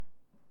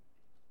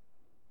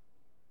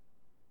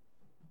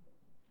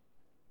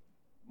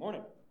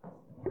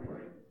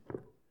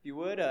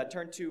would,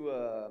 turn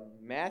to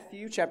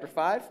Matthew chapter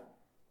 5.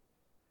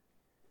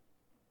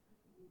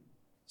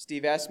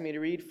 Steve asked me to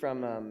read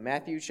from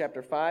Matthew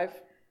chapter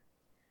 5,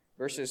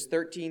 verses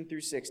 13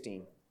 through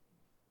 16.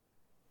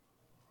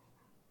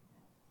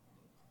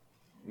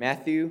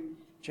 Matthew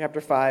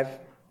chapter 5,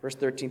 verse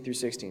 13 through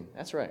 16.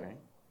 That's right?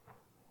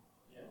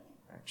 Yeah.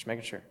 All right, just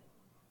making sure.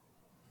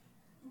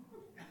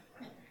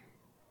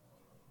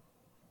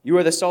 You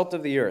are the salt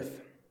of the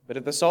earth, but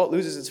if the salt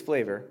loses its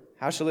flavor,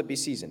 how shall it be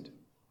seasoned?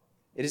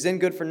 It is then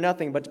good for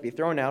nothing but to be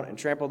thrown out and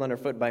trampled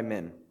underfoot by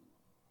men.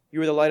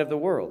 You are the light of the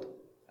world.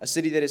 A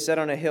city that is set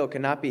on a hill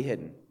cannot be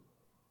hidden.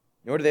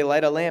 Nor do they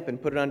light a lamp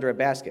and put it under a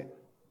basket,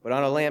 but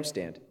on a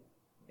lampstand,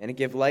 and it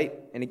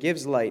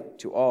gives light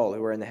to all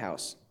who are in the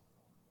house.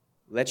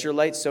 Let your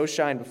light so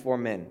shine before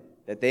men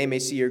that they may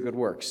see your good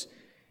works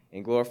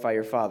and glorify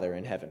your Father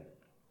in heaven.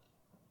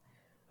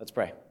 Let's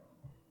pray.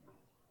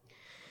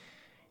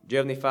 Dear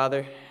Heavenly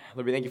Father,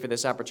 Lord, we thank you for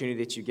this opportunity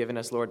that you've given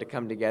us, Lord, to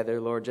come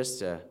together, Lord, just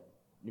to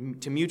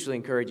mutually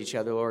encourage each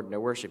other, Lord, and to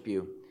worship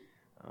you.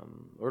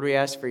 Lord, we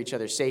ask for each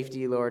other's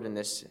safety, Lord, in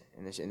this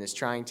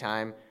trying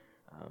time.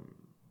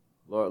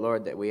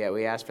 Lord, that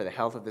we ask for the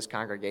health of this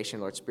congregation,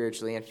 Lord,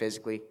 spiritually and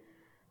physically.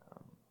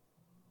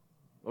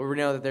 Lord, we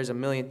know that there's a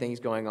million things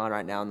going on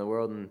right now in the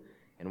world,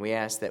 and we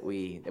ask that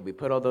we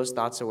put all those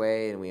thoughts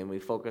away and we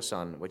focus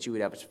on what you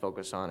would have us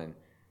focus on, and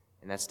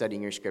that's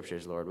studying your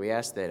scriptures, Lord. We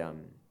ask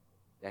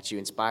that you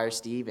inspire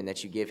Steve and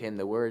that you give him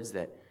the words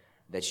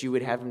that you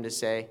would have him to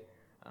say.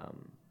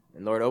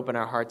 And Lord, open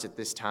our hearts at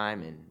this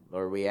time, and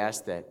Lord, we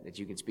ask that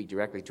you can speak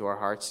directly to our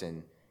hearts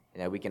and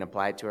that we can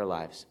apply it to our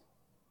lives.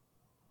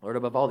 Lord,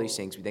 above all these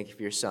things, we thank you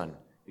for your Son,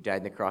 who died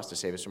on the cross to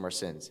save us from our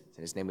sins. It's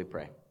in his name we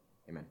pray.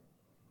 Amen.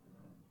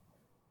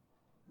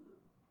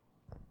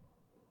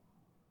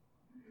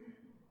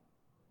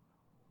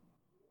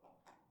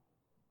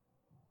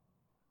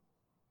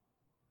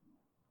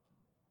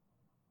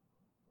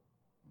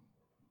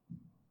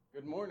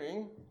 Good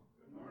morning.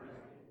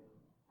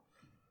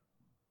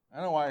 I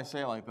don't know why I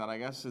say it like that. I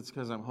guess it's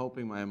because I'm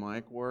hoping my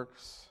mic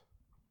works.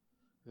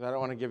 Because I don't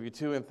want to give you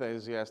too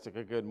enthusiastic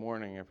a good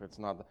morning if it's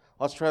not.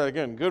 Let's try that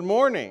again. Good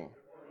morning.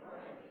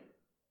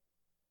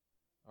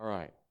 All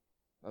right.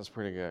 That's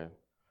pretty good.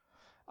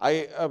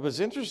 I was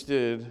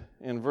interested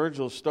in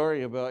Virgil's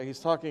story about, he's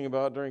talking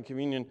about during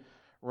communion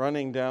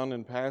running down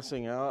and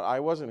passing out. I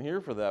wasn't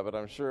here for that, but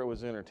I'm sure it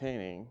was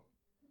entertaining.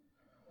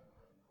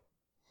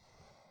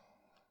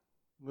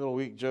 Little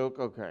weak joke?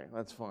 Okay,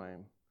 that's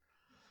fine.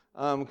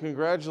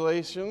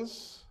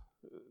 Congratulations,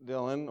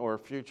 Dylan, or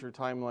future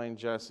timeline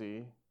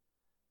Jesse,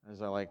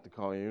 as I like to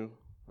call you.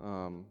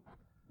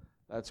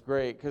 That's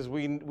great, because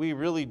we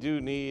really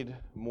do need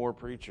more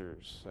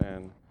preachers,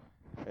 and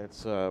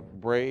it's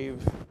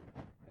brave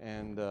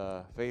and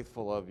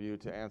faithful of you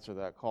to answer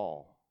that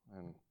call,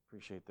 and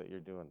appreciate that you're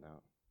doing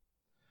that.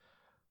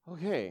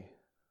 Okay.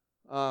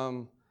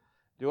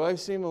 Do I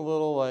seem a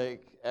little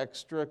like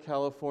extra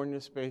California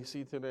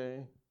spacey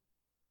today?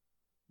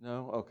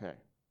 No? Okay.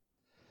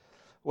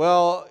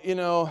 Well, you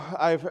know,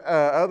 I've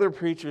other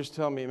preachers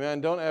tell me,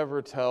 man, don't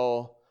ever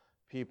tell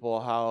people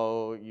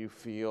how you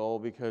feel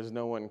because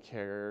no one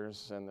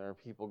cares and there are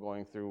people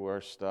going through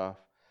worse stuff.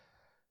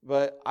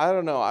 But I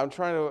don't know.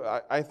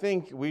 I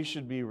think we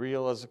should be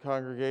real as a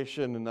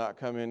congregation and not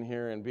come in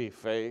here and be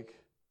fake.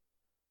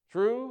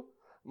 True?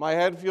 My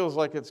head feels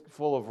like it's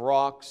full of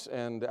rocks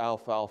and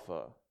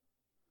alfalfa.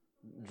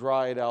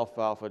 Dried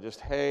alfalfa,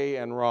 just hay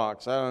and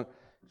rocks.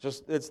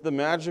 It's the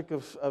magic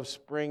of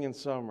spring and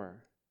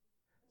summer.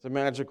 It's a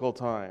magical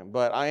time.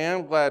 But I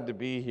am glad to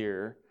be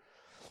here.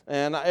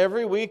 And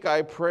every week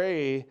I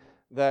pray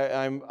that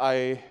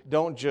I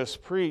don't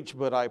just preach,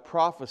 but I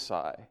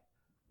prophesy,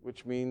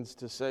 which means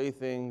to say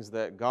things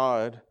that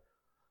God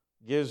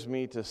gives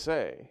me to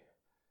say.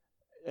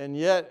 And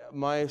yet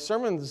my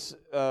sermons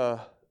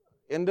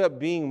end up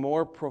being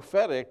more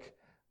prophetic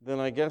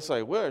than I guess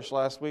I wish.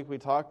 Last week we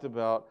talked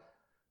about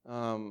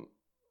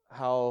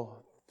how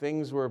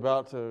things were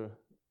about to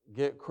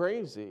get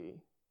crazy.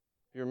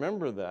 If you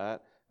remember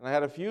that. And I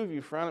had a few of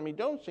you frown at me,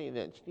 don't say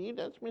that, Steve,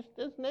 that's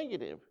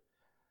negative.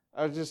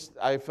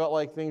 I felt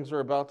like things were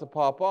about to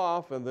pop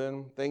off, and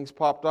then things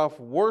popped off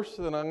worse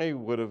than I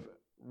would have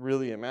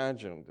really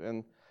imagined.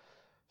 And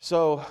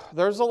so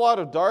there's a lot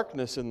of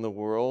darkness in the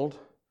world,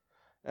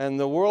 and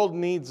the world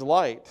needs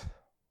light.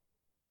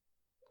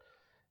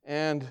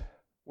 And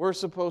we're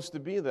supposed to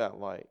be that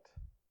light.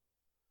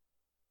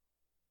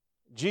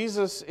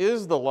 Jesus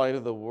is the light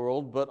of the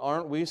world, but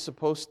aren't we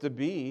supposed to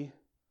be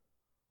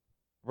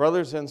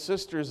brothers and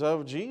sisters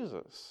of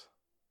Jesus?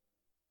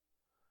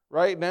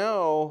 Right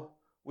now,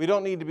 we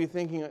don't need to be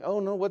thinking, oh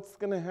no, what's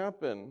going to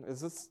happen? Is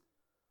this?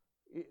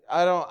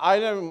 I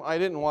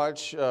didn't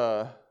watch.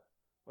 What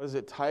is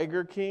it?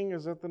 Tiger King?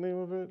 Is that the name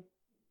of it?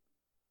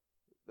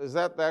 Is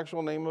that the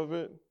actual name of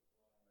it?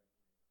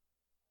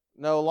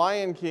 No,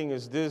 Lion King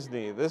is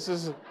Disney. This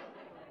is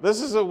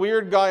a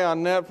weird guy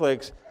on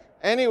Netflix.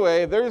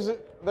 Anyway, there's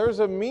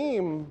a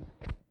meme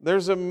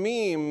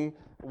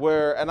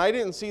where, and I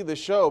didn't see the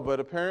show, but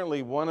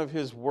apparently one of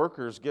his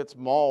workers gets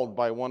mauled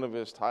by one of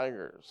his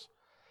tigers.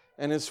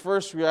 And his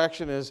first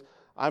reaction is,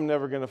 I'm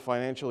never going to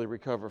financially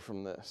recover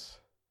from this.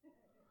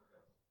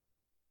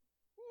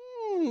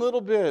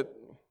 Little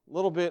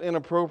bit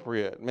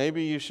inappropriate.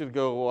 Maybe you should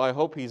go, well, I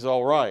hope he's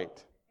all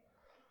right,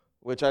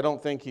 which I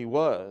don't think he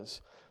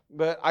was.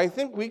 But I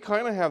think we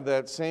kind of have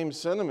that same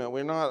sentiment.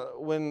 We're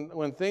not,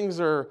 when things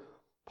are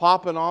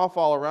popping off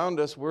all around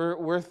us, we're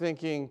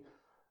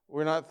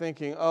not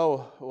thinking,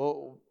 oh,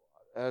 well,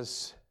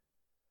 as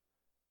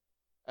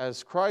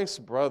Christ's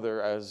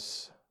brother,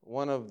 as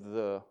one of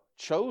the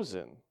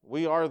chosen,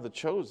 we are the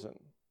chosen.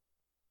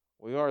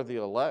 We are the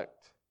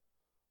elect.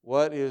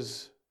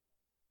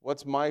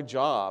 What's my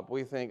job?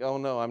 We think, oh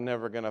no, I'm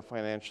never going to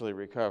financially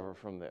recover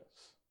from this.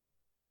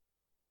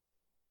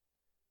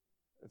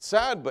 It's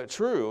sad but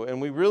true, and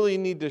we really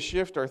need to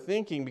shift our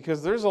thinking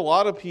because there's a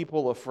lot of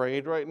people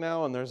afraid right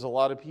now, and there's a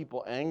lot of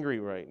people angry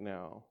right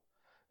now.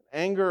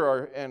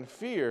 Anger and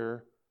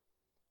fear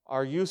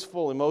are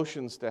useful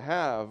emotions to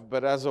have,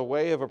 but as a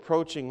way of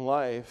approaching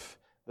life,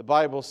 the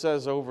Bible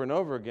says over and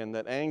over again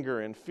that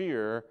anger and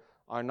fear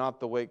are not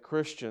the way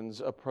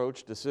Christians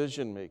approach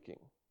decision making.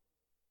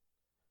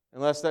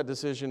 Unless that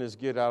decision is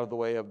get out of the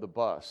way of the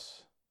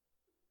bus.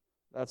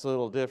 That's a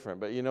little different,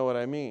 but you know what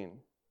I mean.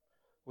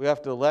 We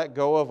have to let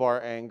go of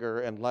our anger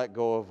and let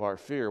go of our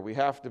fear. We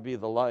have to be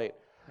the light.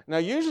 Now,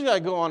 usually I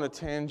go on a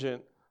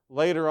tangent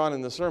later on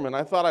in the sermon.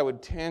 I thought I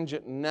would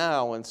tangent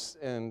now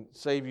and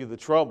save you the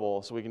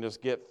trouble so we can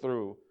just get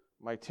through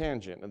my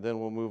tangent, and then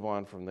we'll move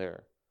on from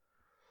there.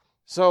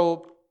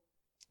 So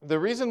the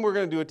reason we're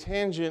going to do a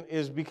tangent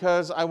is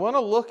because I want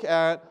to look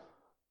at,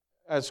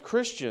 as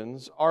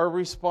Christians, our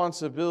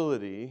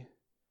responsibility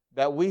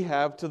that we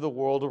have to the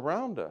world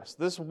around us.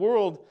 This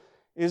world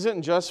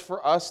isn't just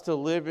for us to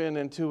live in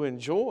and to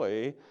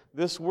enjoy.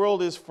 This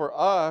world is for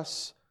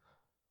us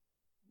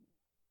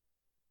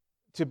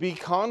to be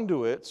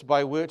conduits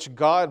by which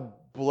God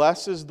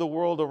blesses the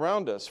world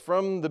around us.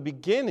 From the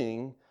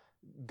beginning,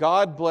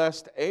 God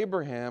blessed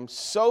Abraham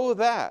so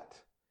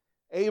that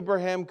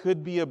Abraham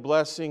could be a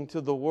blessing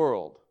to the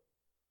world.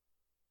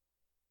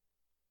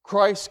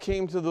 Christ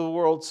came to the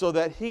world so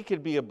that he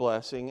could be a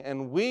blessing,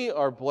 and we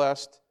are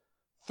blessed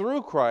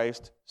through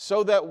Christ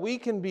so that we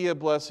can be a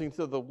blessing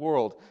to the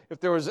world. If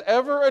there was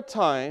ever a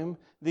time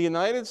the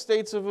United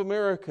States of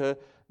America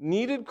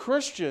needed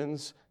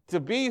Christians to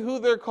be who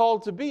they're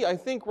called to be, I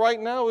think right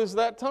now is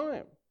that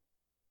time.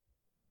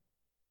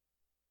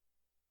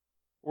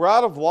 We're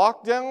out of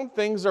lockdown.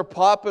 Things are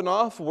popping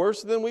off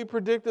worse than we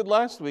predicted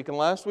last week. And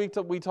last week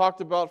we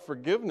talked about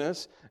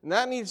forgiveness, and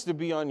that needs to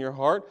be on your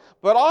heart.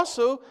 But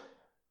also,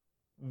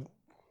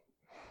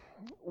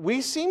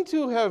 we seem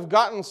to have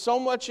gotten so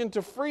much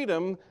into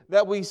freedom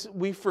that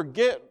we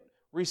forget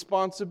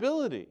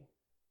responsibility.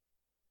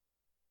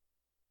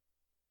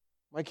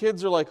 My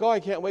kids are like, oh, I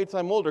can't wait till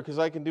I'm older because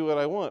I can do what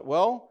I want.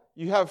 Well,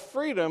 you have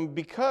freedom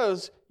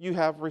because you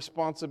have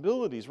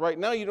responsibilities. Right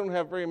now, you don't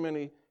have very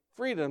many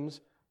freedoms.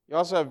 You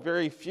also have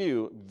very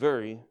few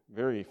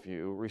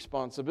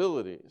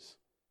responsibilities.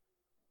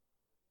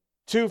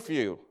 Too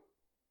few.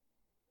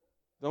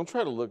 Don't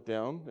try to look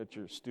down at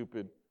your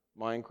stupid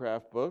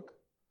Minecraft book.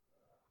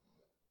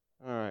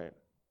 All right.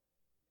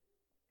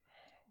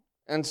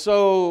 And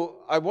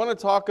so I want to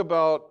talk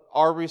about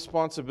our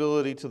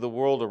responsibility to the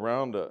world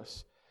around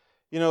us.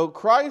 You know,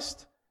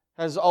 Christ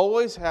has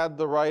always had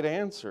the right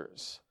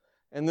answers,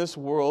 and this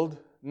world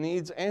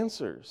needs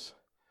answers.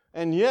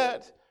 And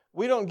yet,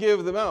 we don't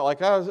give them out.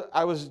 Like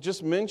I was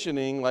just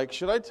mentioning, like,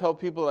 should I tell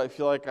people that I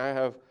feel like I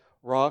have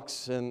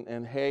rocks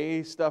and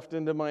hay stuffed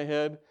into my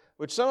head?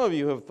 Which some of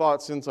you have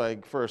thought since I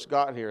first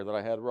got here that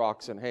I had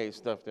rocks and hay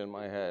stuffed in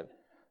my head.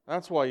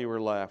 That's why you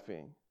were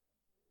laughing.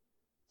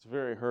 It's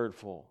very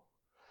hurtful.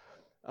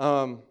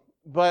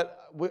 But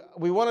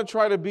we want to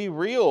try to be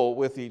real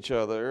with each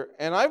other.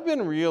 And I've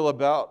been real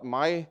about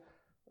my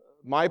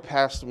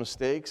past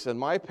mistakes and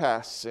my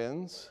past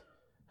sins.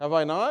 Have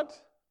I not?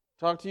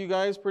 Talked to you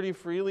guys pretty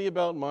freely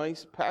about my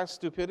past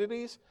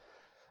stupidities?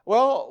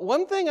 Well,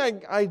 one thing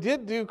I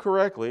did do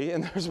correctly,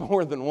 and there's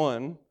more than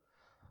one.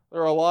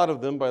 There are a lot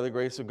of them by the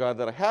grace of God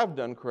that I have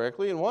done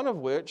correctly, and one of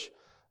which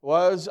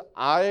was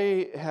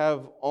I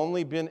have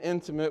only been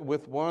intimate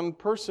with one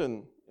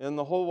person in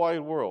the whole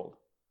wide world.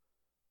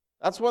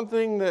 That's one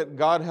thing that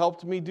God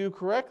helped me do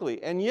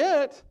correctly. And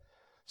yet,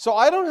 so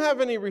I don't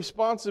have any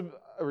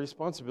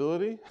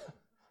responsibility.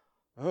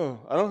 I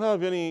don't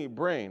have any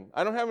brain.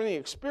 I don't have any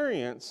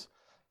experience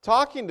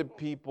talking to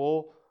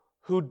people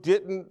who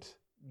didn't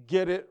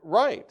get it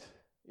right.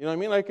 You know what I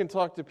mean? I can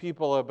talk to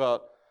people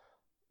about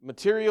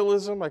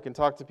materialism. I can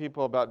talk to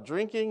people about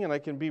drinking, and I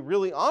can be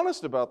really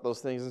honest about those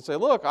things and say,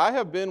 look, I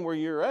have been where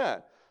you're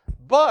at.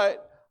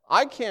 But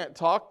I can't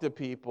talk to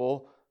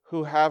people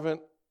who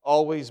haven't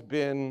always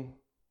been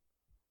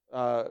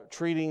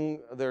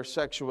treating their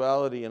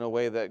sexuality in a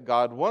way that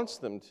God wants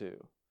them to.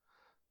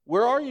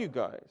 Where are you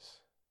guys?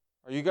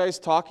 Are you guys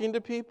talking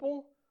to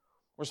people?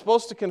 We're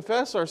supposed to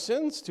confess our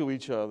sins to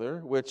each other,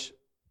 which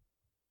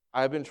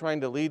I've been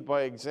trying to lead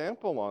by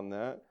example on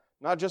that.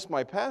 Not just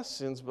my past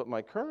sins, but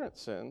my current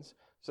sins,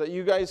 so that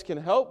you guys can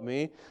help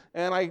me.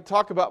 And I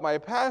talk about my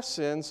past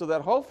sins so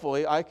that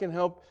hopefully I can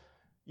help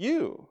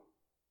you.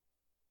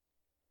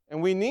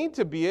 And we need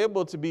to be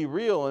able to be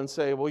real and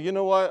say, well, you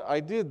know what?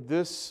 I did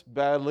this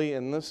badly,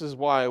 and this is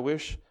why I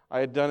wish I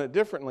had done it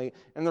differently.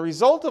 And the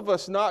result of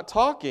us not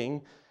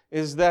talking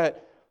is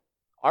that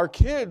our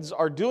kids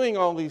are doing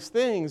all these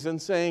things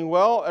and saying,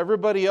 well,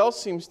 everybody else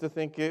seems to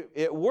think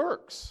it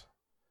works.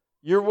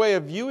 Your way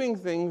of viewing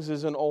things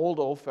is an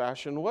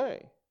old-fashioned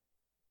way.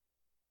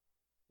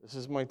 This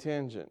is my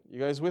tangent. You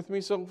guys with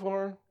me so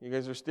far? You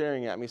guys are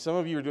staring at me. Some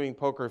of you are doing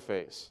poker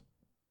face.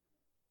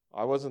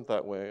 I wasn't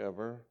that way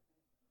ever.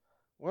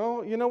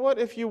 Well, you know what?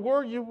 If you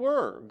were, you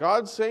were.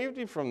 God saved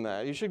you from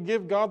that. You should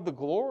give God the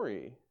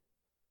glory.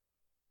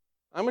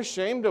 I'm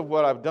ashamed of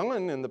what I've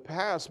done in the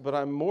past, but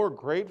I'm more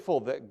grateful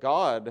that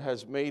God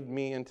has made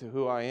me into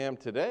who I am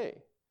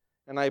today.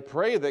 And I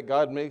pray that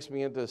God makes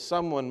me into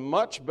someone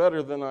much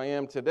better than I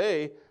am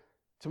today,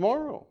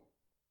 tomorrow.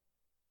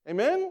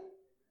 Amen?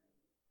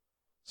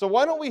 So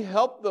why don't we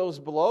help those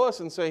below us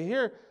and say,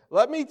 here,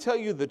 let me tell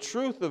you the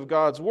truth of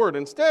God's Word.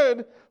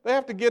 Instead, they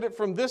have to get it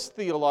from this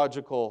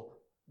theological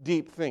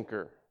deep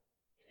thinker.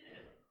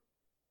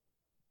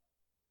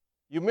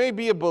 You may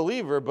be a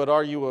believer, but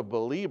are you a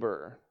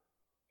believer?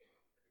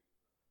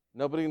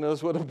 Nobody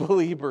knows what a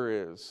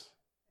believer is.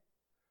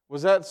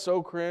 Was that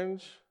so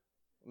cringe?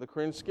 The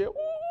cringe scale?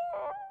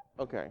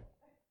 Okay.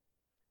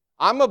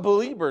 I'm a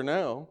believer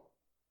now.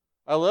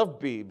 I love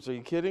Beebs. Are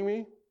you kidding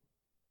me?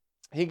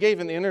 He gave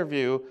an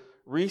interview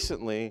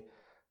recently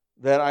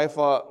that I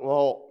thought,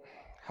 well,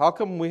 how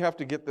come we have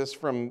to get this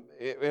from...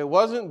 It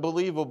wasn't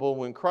believable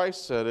when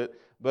Christ said it,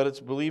 but it's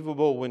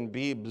believable when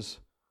Beebs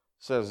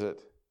says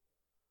it.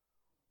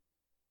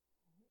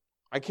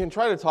 I can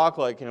try to talk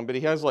like him, but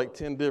he has like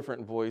 10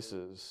 different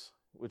voices,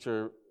 which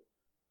are...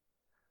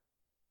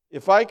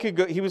 If I could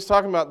go... He was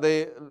talking about...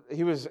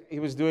 He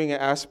was doing an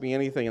Ask Me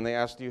Anything, and they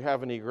asked, do you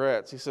have any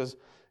regrets? He says,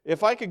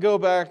 if I could go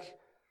back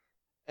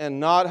and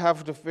not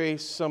have to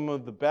face some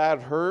of the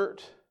bad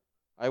hurt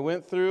I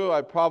went through,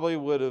 I probably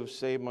would have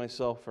saved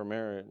myself for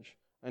marriage.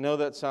 I know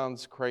that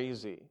sounds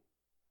crazy.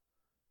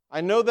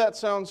 I know that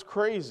sounds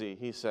crazy,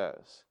 he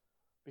says.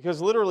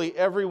 Because literally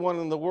everyone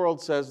in the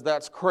world says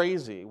that's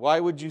crazy. Why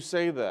would you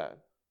say that?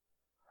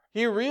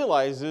 He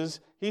realizes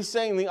he's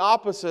saying the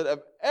opposite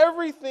of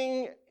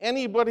everything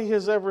anybody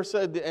has ever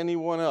said to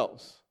anyone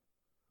else.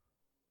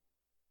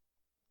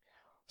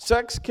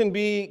 Sex can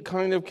be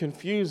kind of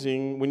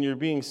confusing when you're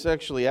being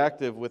sexually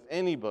active with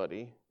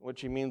anybody,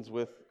 which he means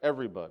with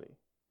everybody.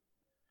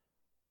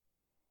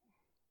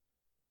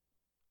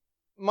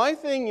 My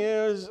thing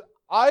is,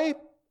 I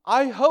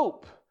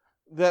hope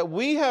that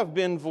we have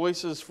been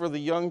voices for the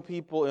young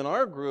people in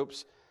our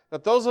groups,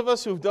 that those of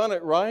us who've done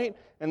it right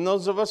and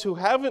those of us who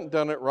haven't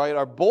done it right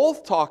are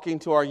both talking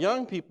to our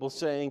young people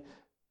saying,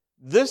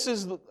 this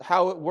is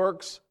how it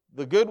works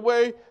the good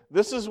way,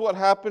 this is what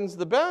happens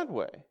the bad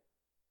way.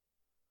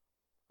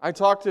 I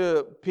talk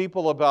to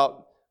people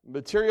about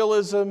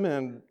materialism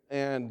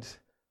and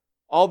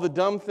all the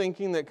dumb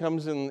thinking that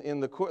comes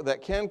that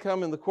can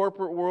come in the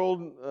corporate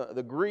world,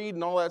 the greed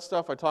and all that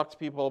stuff. I talk to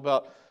people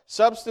about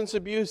substance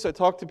abuse. I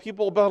talk to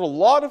people about a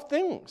lot of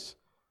things.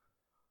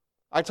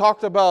 I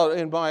talked about,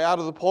 in my Out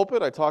of the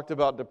Pulpit, I talked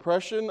about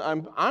depression.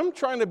 I'm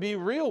trying to be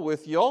real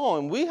with y'all,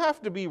 and we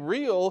have to be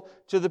real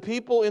to the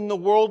people in the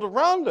world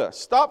around us.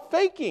 Stop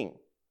faking.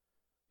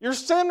 You're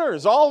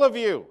sinners, all of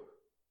you.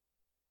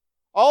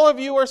 All of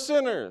you are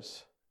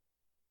sinners.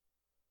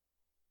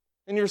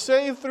 And you're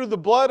saved through the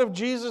blood of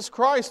Jesus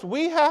Christ.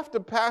 We have to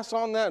pass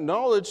on that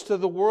knowledge to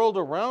the world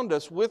around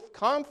us with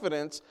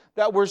confidence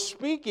that we're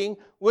speaking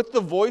with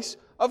the voice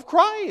of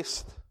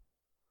Christ.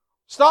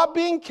 Stop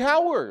being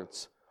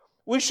cowards.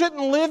 We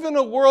shouldn't live in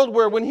a world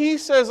where when he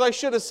says I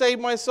should have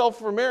saved myself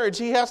for marriage,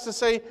 he has to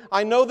say,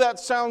 I know that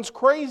sounds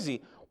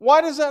crazy.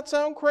 Why does that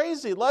sound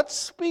crazy? Let's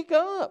speak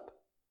up.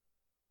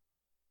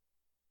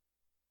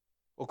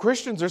 Well,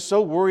 Christians are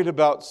so worried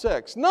about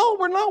sex. No,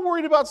 we're not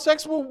worried about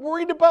sex. We're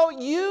worried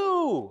about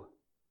you.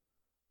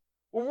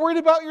 We're worried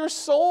about your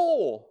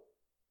soul.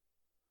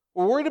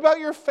 We're worried about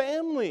your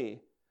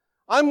family.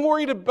 I'm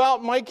worried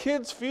about my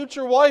kid's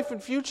future wife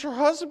and future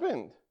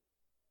husband.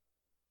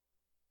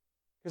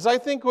 Because I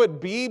think what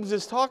Beebs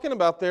is talking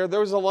about there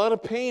was a lot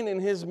of pain in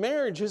his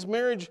marriage. His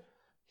marriage,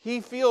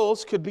 he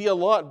feels, could be a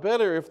lot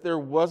better if there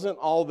wasn't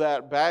all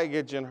that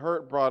baggage and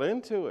hurt brought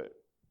into it.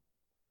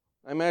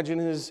 I imagine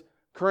his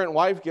current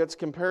wife gets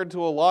compared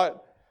to a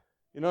lot,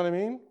 you know what I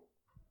mean?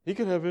 He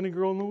could have any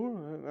girl in the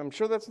world. I'm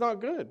sure that's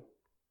not good.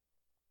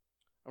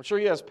 I'm sure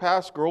he has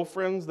past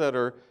girlfriends that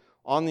are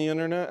on the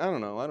internet. I don't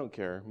know. I don't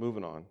care.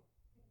 Moving on.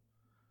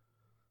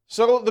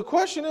 So the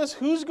question is,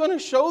 who's going to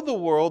show the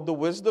world the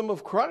wisdom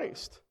of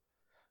Christ?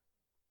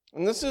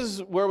 And this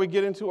is where we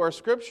get into our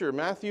scripture,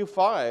 Matthew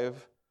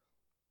 5.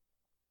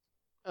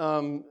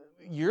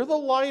 You're the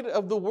light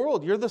of the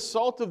world. You're the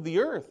salt of the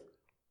earth.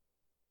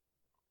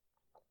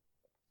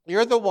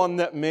 You're the one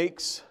that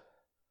makes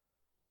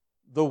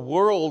the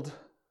world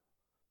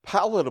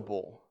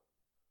palatable.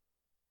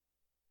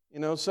 You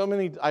know,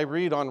 I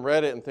read on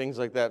Reddit and things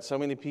like that, so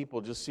many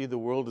people just see the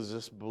world as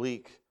this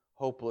bleak,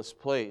 hopeless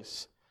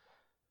place.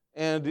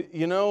 And,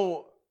 you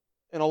know,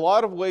 in a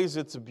lot of ways,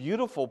 it's a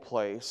beautiful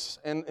place.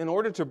 And in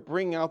order to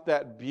bring out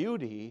that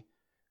beauty,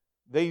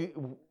 the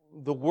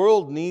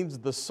world needs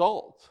the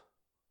salt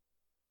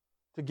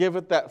to give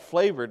it that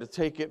flavor, to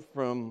take it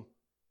from...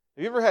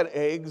 Have you ever had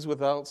eggs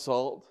without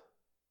salt?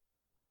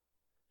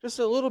 Just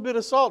a little bit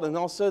of salt, and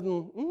all of a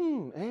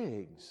sudden,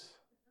 eggs.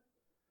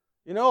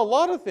 You know, a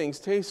lot of things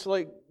taste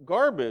like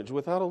garbage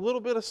without a little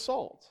bit of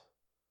salt.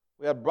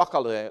 We had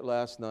broccoli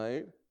last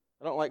night.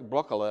 I don't like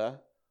broccoli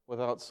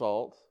without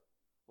salt.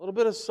 A little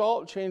bit of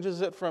salt changes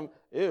it from,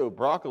 ew,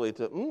 broccoli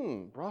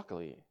to,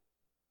 broccoli.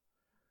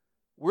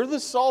 We're the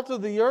salt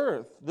of the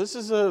earth. This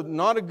is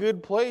not a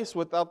good place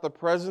without the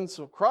presence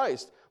of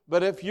Christ.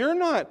 But if you're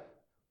not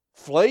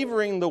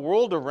flavoring the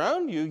world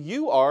around you,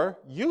 you are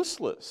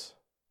useless.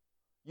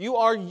 You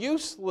are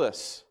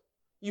useless.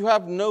 You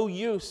have no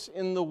use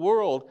in the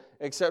world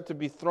except to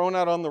be thrown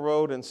out on the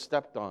road and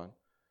stepped on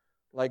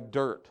like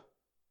dirt.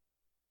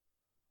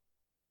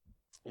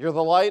 You're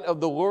the light of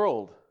the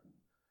world.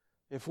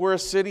 If we're a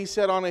city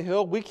set on a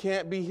hill, we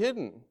can't be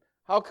hidden.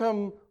 How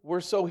come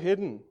we're so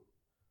hidden?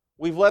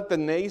 We've let the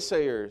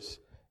naysayers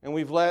and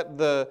we've let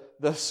the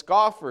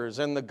scoffers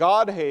and the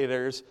God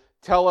haters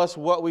tell us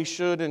what we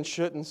should and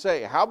shouldn't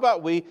say. How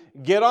about we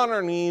get on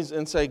our knees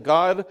and say,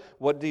 God,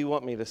 what do you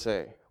want me to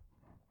say?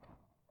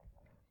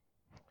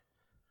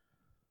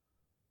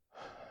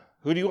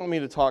 Who do you want me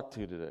to talk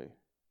to today?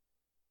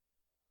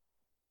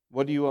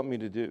 What do you want me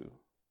to do?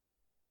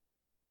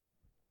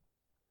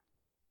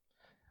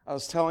 I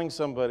was telling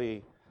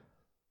somebody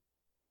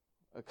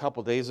a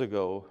couple days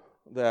ago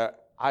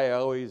that I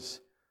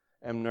always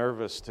am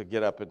nervous to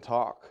get up and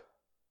talk.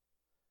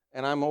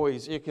 And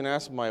you can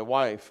ask my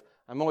wife,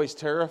 I'm always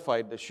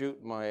terrified to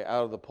shoot my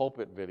out of the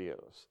pulpit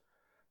videos.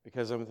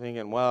 Because I'm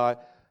thinking, when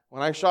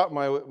I shot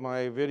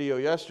my video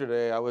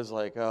yesterday, I was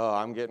like, oh,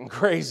 I'm getting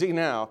crazy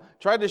now.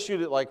 Tried to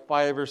shoot it like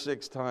 5 or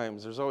 6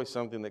 times. There's always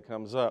something that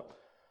comes up.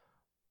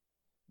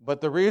 But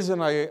the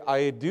reason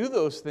I do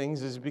those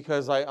things is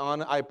because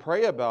I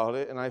pray about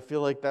it, and I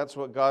feel like that's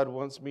what God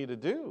wants me to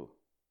do.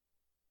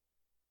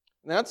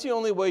 And that's the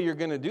only way you're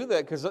going to do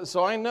that.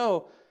 So I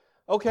know,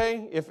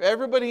 okay, if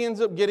everybody ends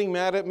up getting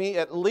mad at me,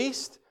 at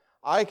least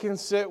I can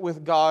sit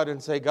with God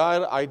and say,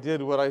 God, I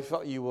did what I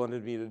felt you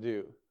wanted me to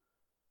do.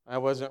 I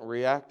wasn't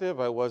reactive.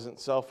 I wasn't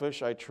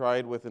selfish. I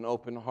tried with an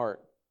open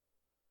heart.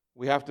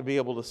 We have to be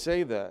able to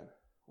say that.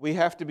 We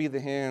have to be the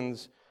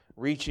hands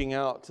reaching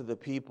out to the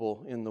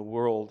people in the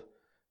world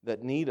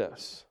that need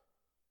us.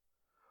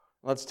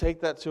 Let's take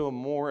that to a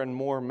more and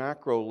more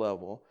macro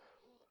level.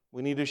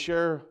 We need to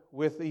share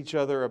with each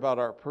other about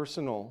our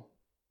personal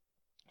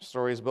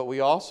stories, but we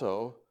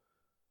also,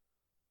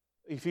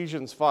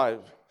 Ephesians 5,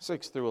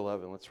 6 through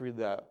 11, let's read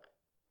that.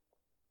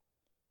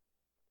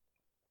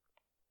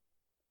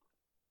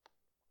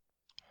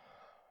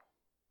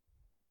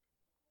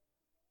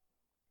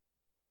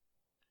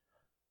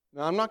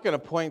 Now, I'm not going to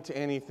point to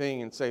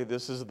anything and say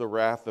this is the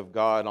wrath of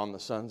God on the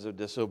sons of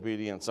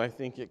disobedience. I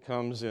think it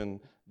comes in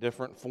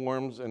different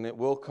forms, and it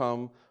will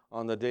come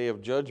on the day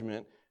of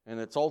judgment in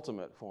its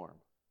ultimate form.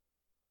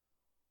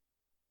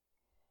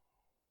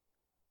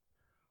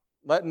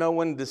 Let no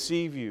one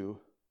deceive you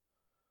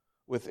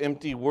with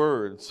empty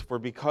words, for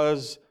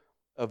because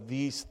of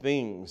these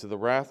things, the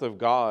wrath of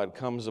God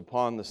comes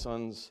upon the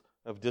sons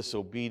of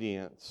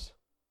disobedience.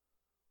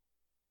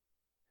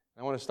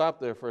 I want to stop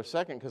there for a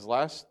second, because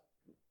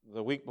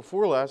the week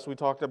before last, we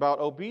talked about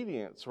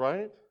obedience,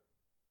 right?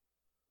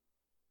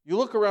 You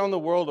look around the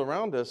world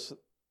around us,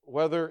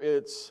 whether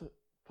it's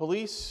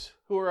police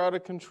who are out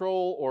of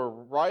control or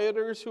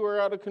rioters who are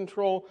out of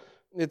control,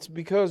 it's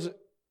because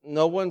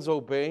no one's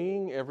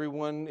obeying.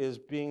 Everyone is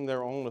being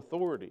their own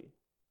authority.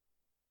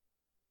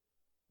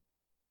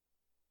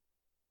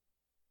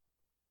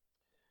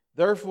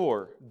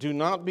 Therefore, do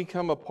not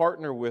become a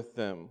partner with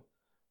them,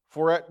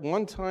 for at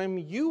one time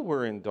you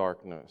were in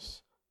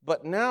darkness,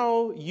 but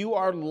now you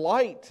are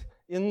light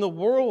in the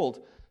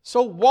world.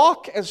 So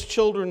walk as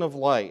children of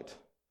light.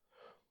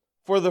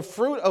 For the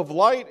fruit of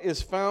light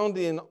is found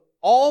in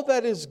all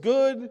that is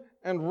good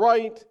and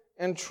right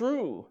and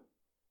true.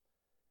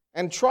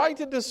 And try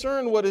to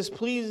discern what is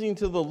pleasing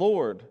to the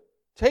Lord.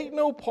 Take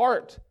no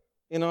part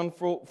in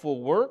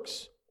unfruitful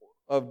works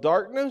of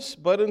darkness,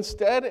 but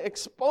instead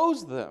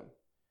expose them.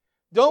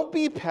 Don't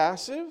be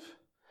passive.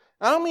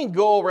 I don't mean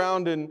go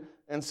around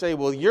and say,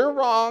 well, you're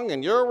wrong,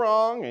 and you're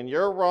wrong, and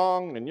you're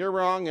wrong, and you're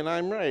wrong, and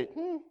I'm right.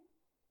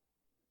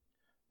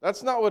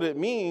 That's not what it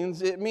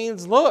means. It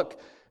means,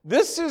 look,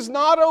 this is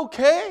not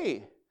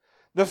okay.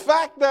 The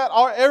fact that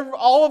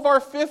all of our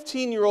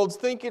 15-year-olds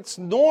think it's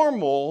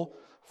normal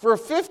for a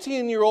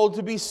 15-year-old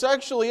to be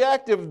sexually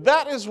active,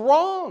 that is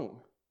wrong.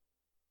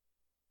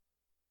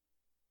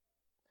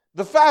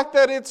 The fact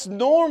that it's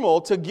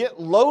normal to get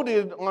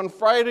loaded on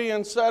Friday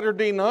and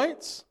Saturday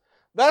nights,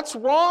 that's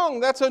wrong.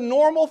 That's a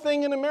normal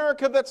thing in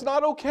America. That's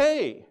not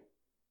okay.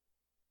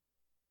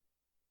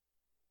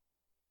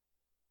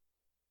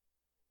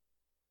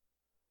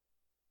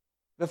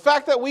 The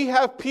fact that we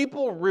have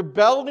people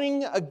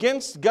rebelling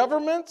against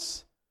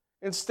governments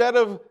instead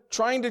of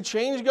trying to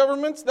change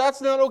governments,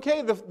 that's not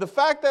okay. The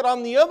fact that,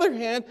 on the other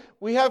hand,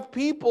 we have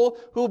people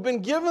who have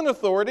been given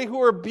authority, who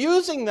are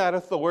abusing that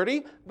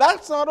authority,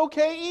 that's not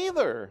okay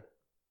either.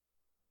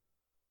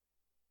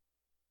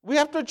 We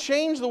have to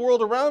change the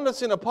world around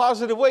us in a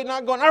positive way,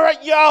 not going, all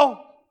right,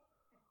 y'all,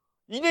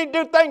 you need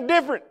to do things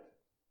different.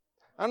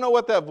 I don't know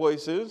what that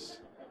voice is.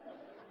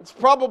 It's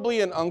probably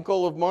an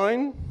uncle of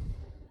mine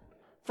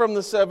from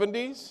the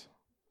 70s.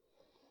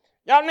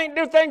 Y'all need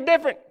to do things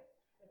different.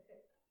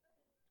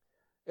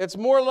 It's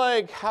more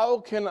like, how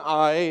can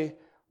I,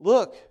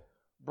 look,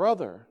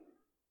 brother,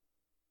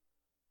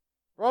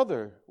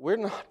 we're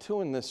not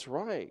doing this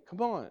right.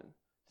 Come on.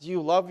 Do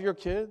you love your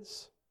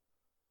kids?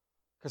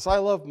 Because I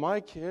love my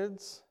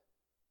kids.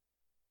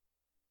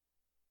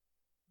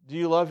 Do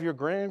you love your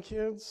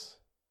grandkids?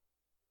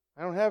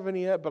 I don't have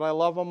any yet, but I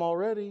love them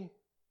already.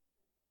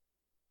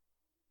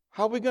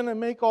 How are we going to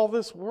make all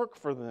this work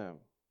for them?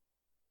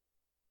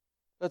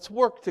 Let's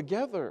work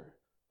together.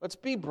 Let's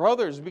be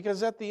brothers,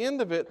 because at the end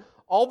of it,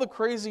 all the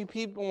crazy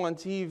people on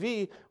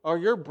TV are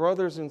your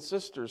brothers and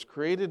sisters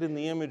created in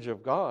the image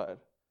of God.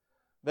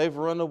 They've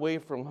run away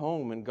from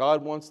home, and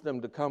God wants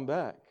them to come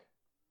back.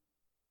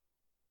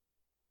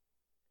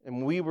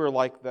 And we were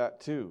like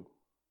that too.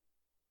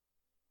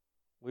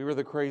 We were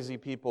the crazy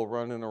people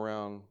running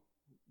around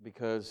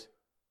because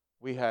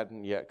we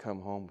hadn't yet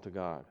come home to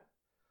God.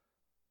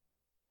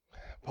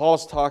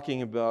 Paul's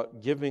talking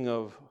about giving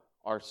of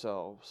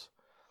ourselves.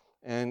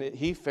 And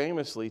he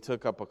famously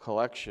took up a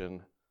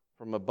collection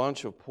from a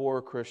bunch of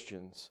poor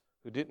Christians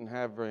who didn't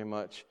have very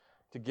much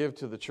to give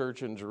to the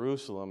church in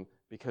Jerusalem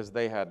because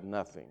they had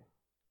nothing.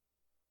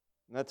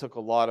 And that took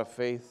a lot of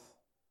faith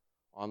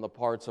on the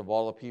parts of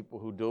all the people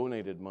who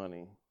donated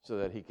money so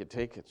that he could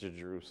take it to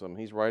Jerusalem.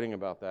 He's writing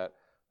about that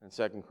in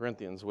 2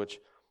 Corinthians, which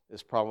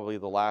is probably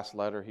the last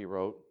letter he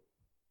wrote.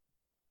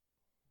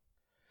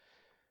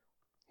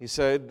 He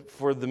said,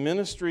 for the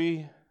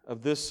ministry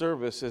of this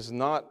service is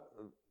not,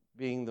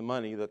 being the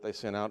money that they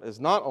sent out,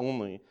 is not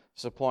only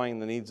supplying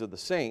the needs of the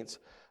saints,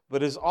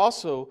 but is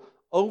also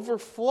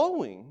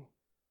overflowing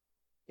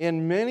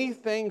in many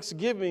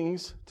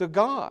thanksgivings to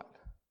God.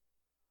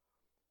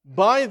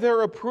 By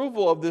their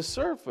approval of this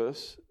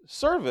service,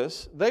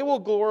 they will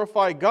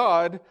glorify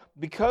God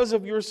because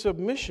of your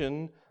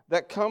submission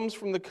that comes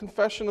from the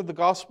confession of the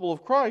gospel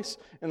of Christ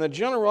and the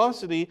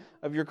generosity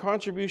of your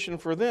contribution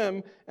for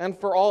them and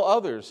for all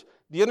others.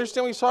 Do you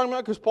understand what he's talking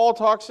about? Because Paul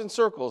talks in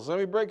circles. Let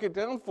me break it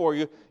down for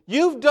you.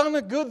 You've done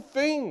a good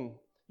thing.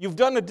 You've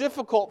done a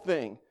difficult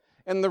thing.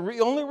 And the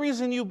only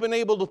reason you've been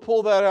able to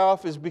pull that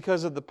off is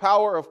because of the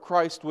power of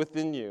Christ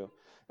within you.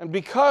 And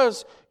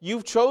because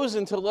you've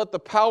chosen to let the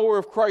power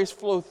of Christ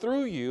flow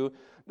through you,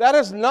 that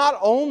has not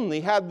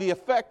only had the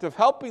effect of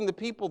helping the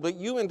people that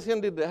you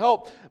intended to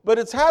help, but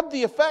it's had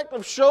the effect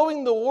of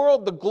showing the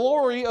world the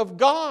glory of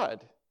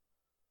God.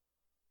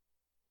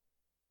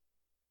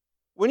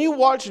 When you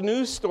watch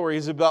news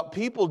stories about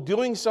people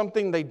doing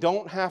something they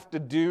don't have to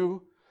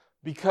do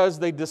because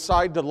they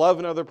decide to love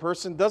another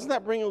person, doesn't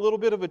that bring a little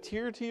bit of a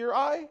tear to your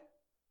eye?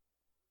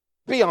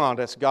 Be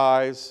honest,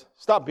 guys.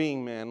 Stop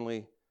being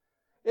manly.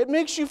 It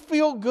makes you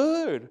feel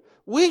good.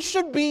 We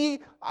should be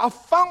a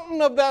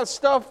fountain of that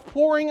stuff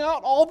pouring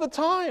out all the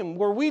time,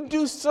 where we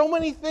do so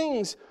many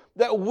things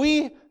that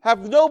we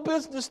have no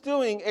business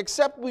doing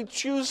except we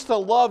choose to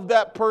love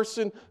that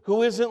person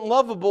who isn't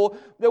lovable,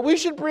 that we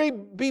should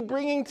be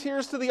bringing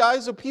tears to the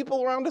eyes of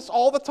people around us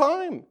all the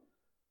time.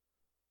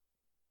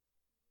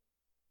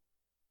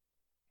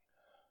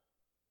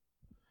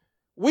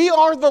 We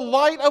are the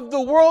light of the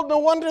world. No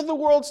wonder the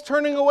world's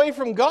turning away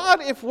from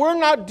God if we're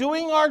not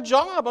doing our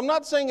job. I'm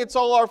not saying it's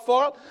all our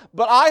fault,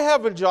 but I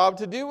have a job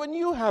to do and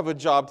you have a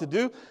job to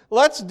do.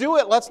 Let's do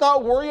it. Let's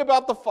not worry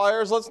about the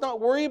fires. Let's not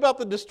worry about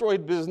the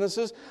destroyed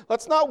businesses.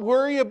 Let's not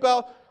worry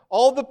about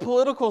all the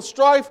political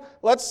strife.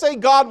 Let's say,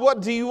 God,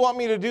 what do you want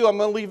me to do? I'm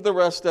going to leave the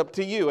rest up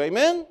to you.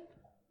 Amen?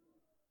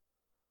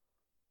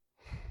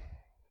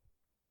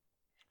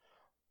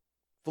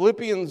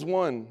 Philippians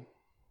 1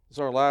 is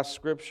our last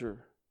scripture.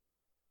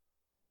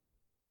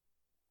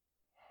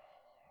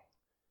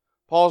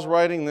 Paul's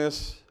writing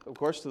this, of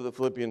course, to the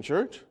Philippian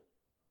church.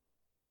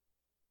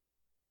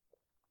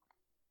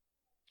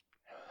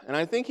 And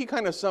I think he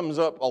kind of sums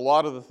up a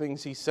lot of the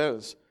things he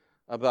says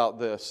about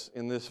this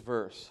in this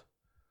verse.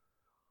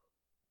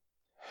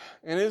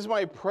 And it is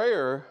my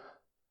prayer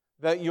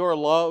that your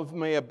love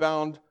may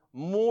abound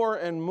more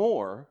and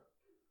more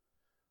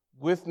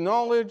with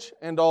knowledge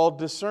and all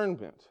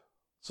discernment.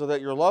 So that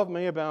your love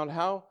may abound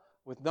how?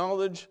 With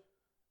knowledge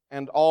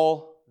and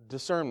all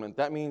discernment.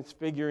 That means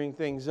figuring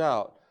things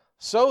out.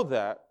 So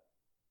that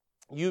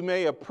you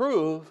may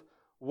approve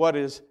what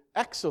is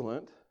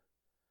excellent,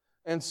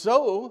 and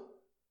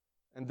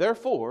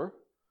therefore,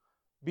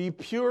 be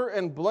pure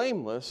and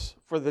blameless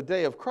for the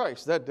day of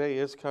Christ. That day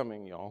is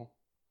coming, y'all.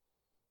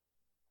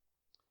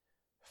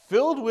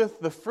 Filled with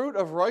the fruit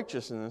of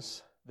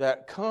righteousness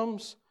that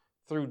comes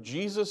through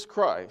Jesus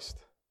Christ,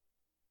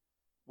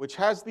 which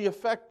has the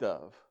effect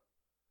of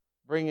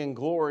bringing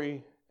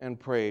glory and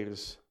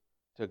praise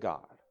to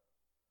God.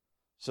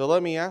 So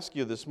let me ask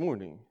you this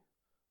morning,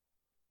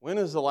 when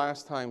is the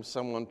last time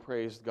someone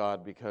praised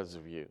God because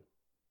of you?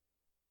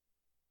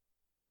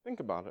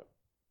 Think about it.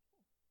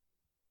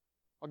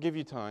 I'll give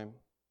you time.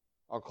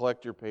 I'll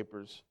collect your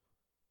papers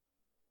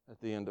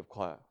at the end of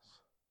class.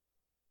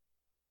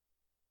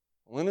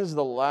 When is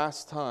the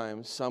last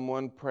time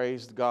someone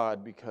praised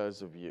God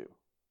because of you?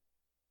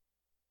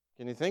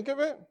 Can you think of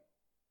it?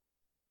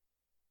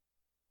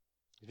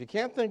 If you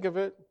can't think of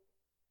it,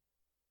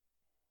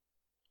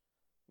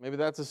 maybe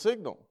that's a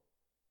signal.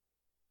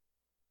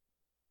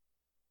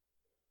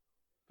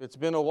 If it's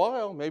been a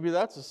while, maybe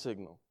that's a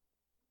signal.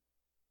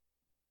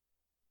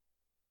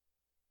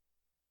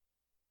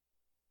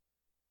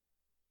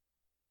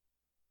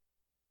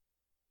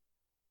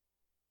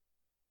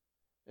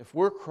 If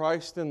we're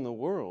Christ in the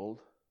world,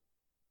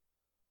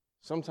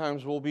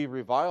 sometimes we'll be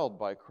reviled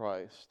by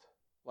Christ,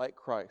 like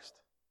Christ.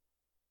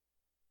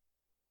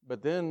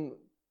 But then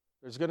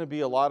there's going to be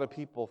a lot of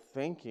people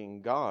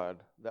thanking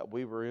God that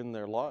we were in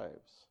their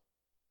lives.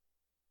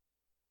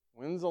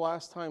 When's the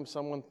last time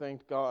someone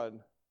thanked God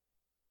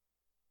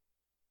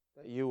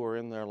that you were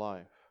in their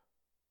life?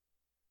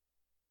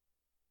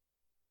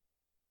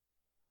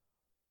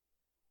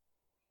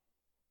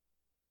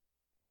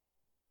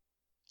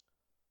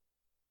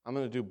 I'm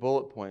going to do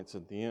bullet points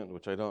at the end,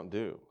 which I don't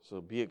do, so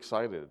be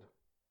excited.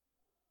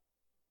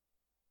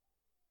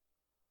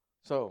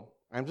 So,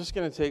 I'm just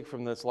going to take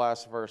from this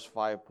last verse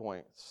 5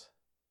 points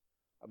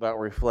about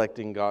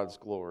reflecting God's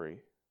glory,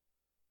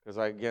 because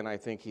I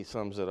think he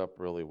sums it up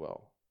really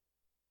well.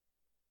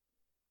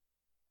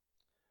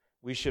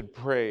 We should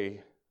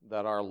pray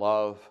that our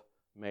love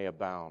may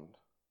abound.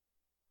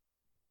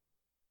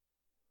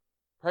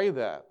 Pray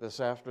that this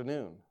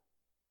afternoon.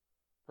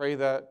 Pray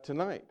that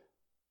tonight.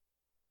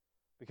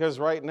 Because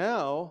right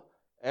now,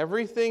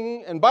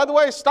 everything, and by the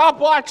way, stop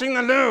watching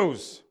the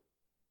news.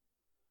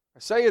 I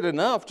say it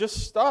enough,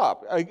 just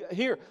stop.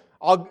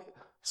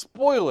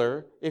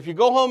 Spoiler, if you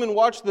go home and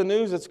watch the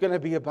news, it's going to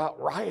be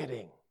about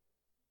rioting.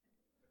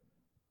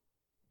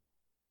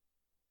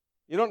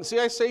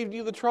 I saved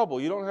you the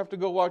trouble. You don't have to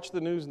go watch the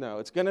news now.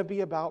 It's going to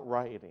be about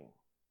rioting.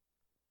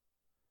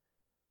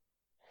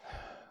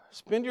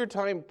 Spend your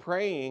time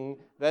praying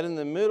that in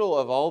the middle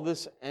of all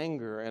this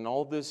anger and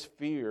all this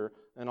fear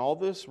and all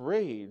this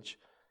rage,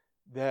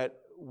 that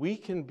we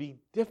can be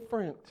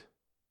different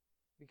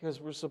because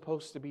we're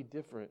supposed to be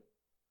different.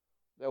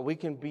 That we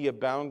can be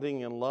abounding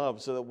in love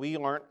so that we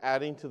aren't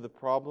adding to the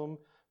problem,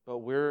 but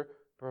we're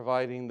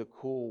providing the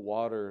cool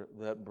water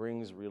that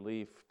brings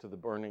relief to the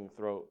burning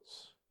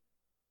throats.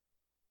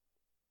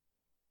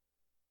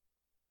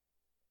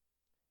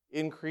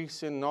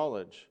 Increase in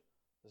knowledge.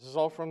 This is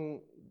all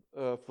from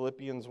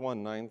Philippians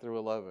 1, 9 through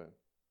 11.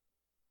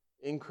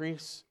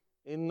 Increase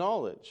in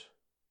knowledge.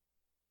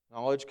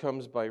 Knowledge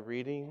comes by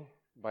reading,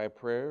 by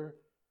prayer,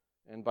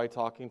 and by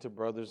talking to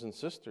brothers and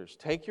sisters.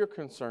 Take your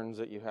concerns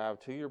that you have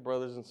to your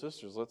brothers and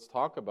sisters. Let's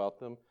talk about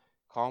them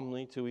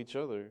calmly to each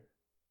other.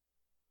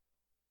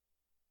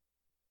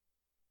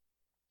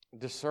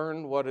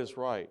 Discern what is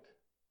right.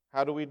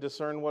 How do we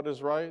discern what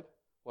is right?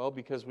 Well,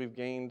 because we've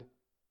gained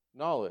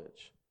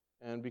knowledge,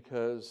 and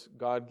because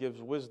God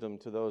gives wisdom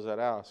to those that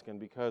ask, and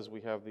because we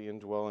have the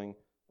indwelling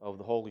of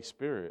the Holy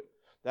Spirit.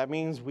 That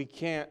means we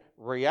can't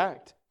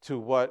react to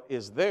what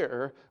is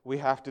there. We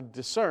have to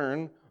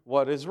discern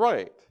what is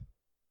right.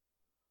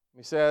 Let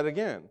me say that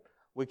again.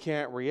 We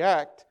can't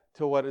react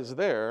to what is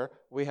there.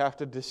 We have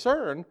to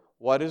discern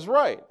what is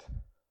right.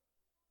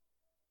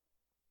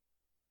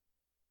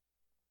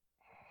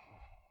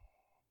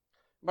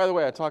 By the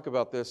way, I talk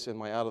about this in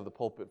my Out of the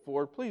Pulpit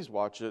 4. Please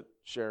watch it,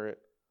 share it,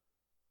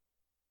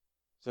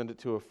 send it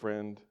to a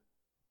friend.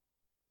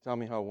 Tell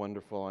me how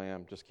wonderful I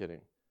am. Just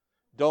kidding.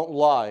 Don't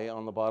lie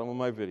on the bottom of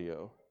my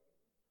video.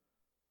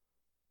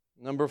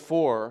 Number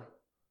 4,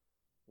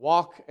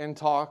 walk and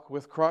talk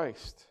with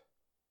Christ.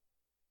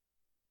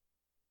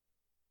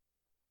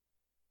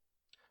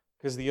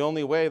 Because the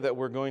only way that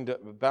we're going to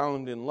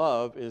abound in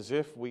love is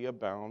if we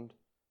abound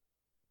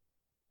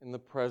in the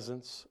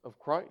presence of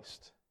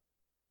Christ.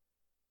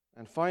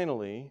 And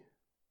finally,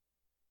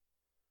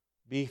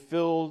 be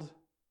filled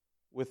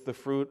with the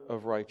fruit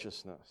of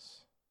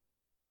righteousness,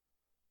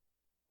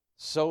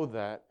 so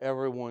that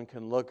everyone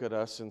can look at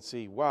us and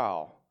see,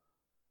 wow,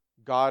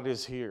 God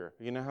is here.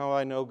 You know how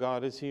I know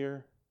God is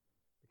here?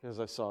 Because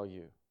I saw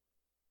you.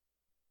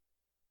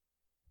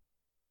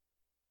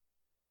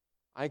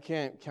 I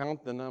can't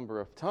count the number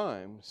of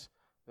times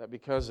that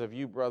because of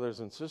you,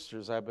 brothers and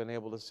sisters, I've been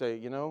able to say,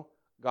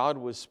 God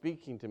was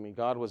speaking to me.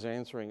 God was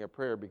answering a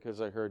prayer because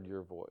I heard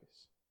your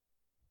voice.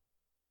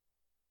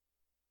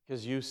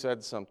 Because you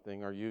said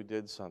something or you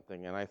did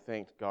something, and I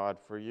thanked God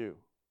for you.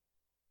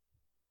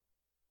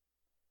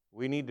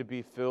 We need to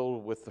be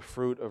filled with the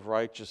fruit of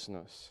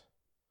righteousness.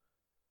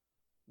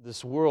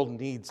 This world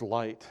needs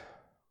light.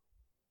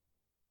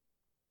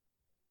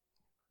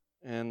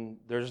 And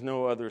there's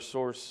no other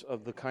source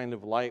of the kind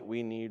of light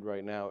we need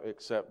right now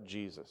except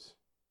Jesus.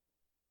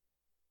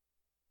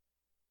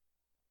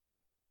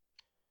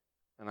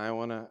 And I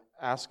want to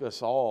ask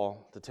us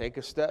all to take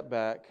a step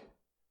back.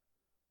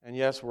 And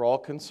yes, we're all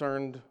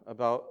concerned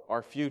about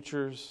our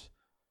futures.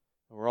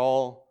 We're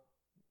all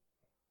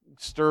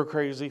stir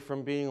crazy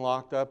from being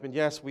locked up. And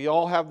yes, we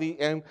all have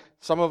and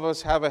some of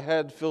us have a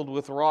head filled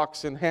with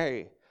rocks and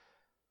hay.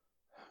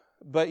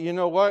 But you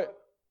know what?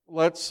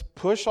 Let's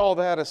push all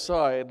that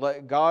aside.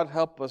 Let God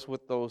help us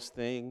with those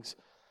things.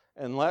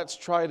 And let's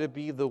try to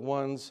be the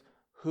ones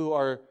who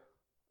are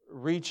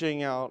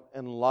reaching out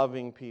and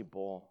loving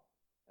people.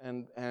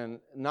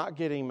 And not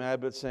getting mad,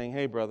 but saying,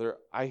 hey, brother,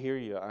 I hear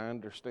you. I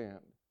understand.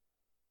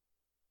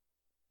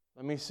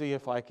 Let me see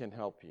if I can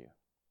help you.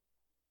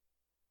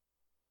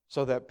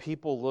 So that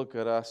people look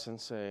at us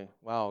and say,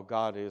 wow,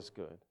 God is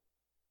good.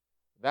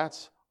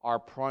 That's our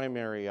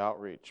primary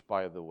outreach,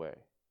 by the way.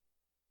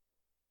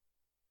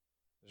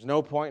 There's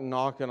no point in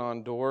knocking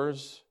on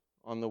doors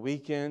on the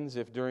weekends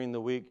if during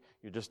the week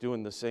you're just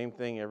doing the same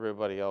thing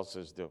everybody else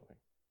is doing.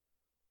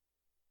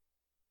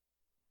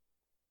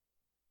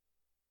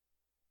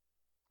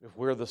 If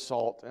we're the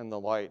salt and the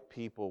light,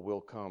 people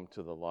will come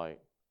to the light.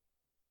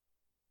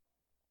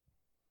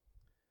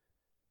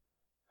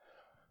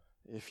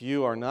 If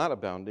you are not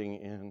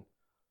abounding in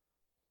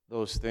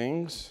those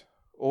things,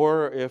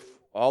 or if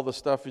all the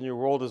stuff in your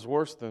world is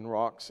worse than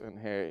rocks and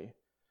hay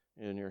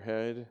in your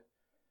head,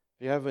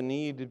 if you have a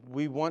need,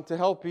 we want to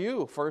help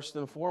you, first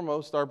and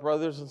foremost, our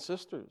brothers and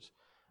sisters.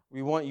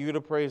 We want you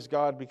to praise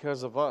God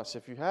because of us.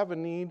 If you have a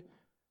need,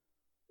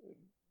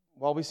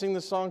 while we sing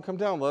this song, come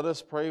down, let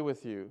us pray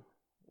with you.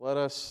 Let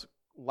us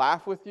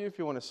laugh with you if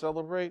you want to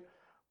celebrate.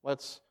 Let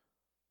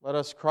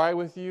us cry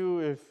with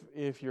you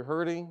if you're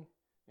hurting.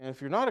 And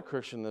if you're not a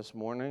Christian this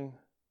morning,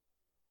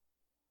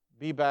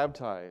 be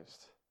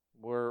baptized.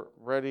 We're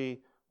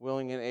ready,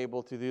 willing, and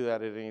able to do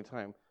that at any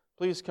time.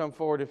 Please come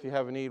forward if you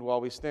have a need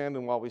while we stand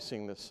and while we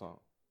sing this song.